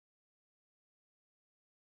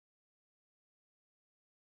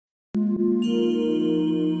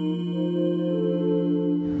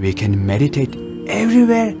We can meditate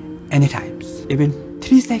everywhere, anytime. Even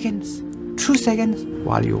 3 seconds, 2 seconds,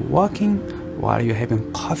 while you're walking, while you're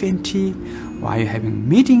having coffee and tea, while you're having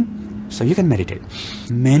meeting, so you can meditate.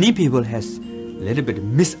 Many people has a little bit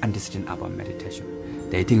misunderstanding about meditation.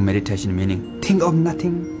 They think meditation meaning think of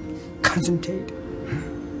nothing, concentrate.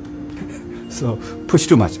 So push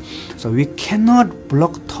too much. So we cannot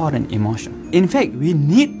block thought and emotion. In fact, we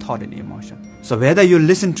need thought and emotion. So whether you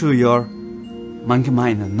listen to your monkey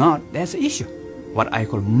mind or not, there's an issue. What I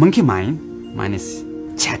call monkey mind, mine is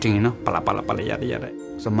chatting, pala pala pala yada yada.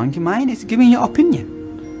 So monkey mind is giving your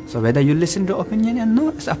opinion. So whether you listen to opinion or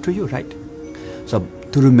not, it's up to you, right? So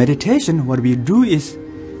through meditation, what we do is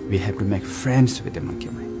we have to make friends with the monkey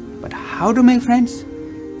mind. But how to make friends?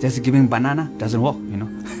 Just giving banana doesn't work,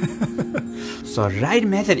 So right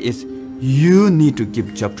method is you need to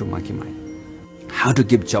give job to monkey mind. How to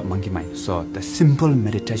give job monkey mind? So the simple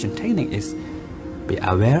meditation technique is be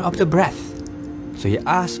aware of the breath. So you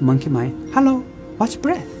ask monkey mind, hello, what's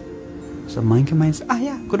breath? So monkey mind says,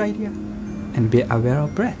 yeah, good idea. And be aware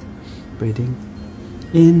of breath. Breathing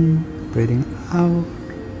in, breathing out,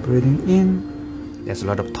 breathing in. There's a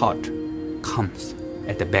lot of thought comes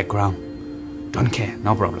at the background. Don't care,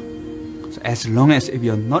 no problem. So as long as if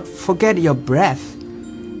you're not forget your breath,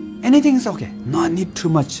 anything is okay. No need too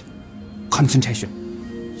much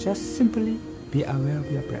concentration. Just simply be aware of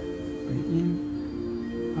your breath. Breathe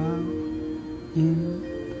in, out,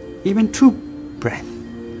 in. Even 2 breaths,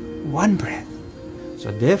 1 breath.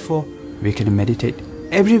 So therefore, we can meditate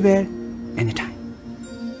everywhere, anytime.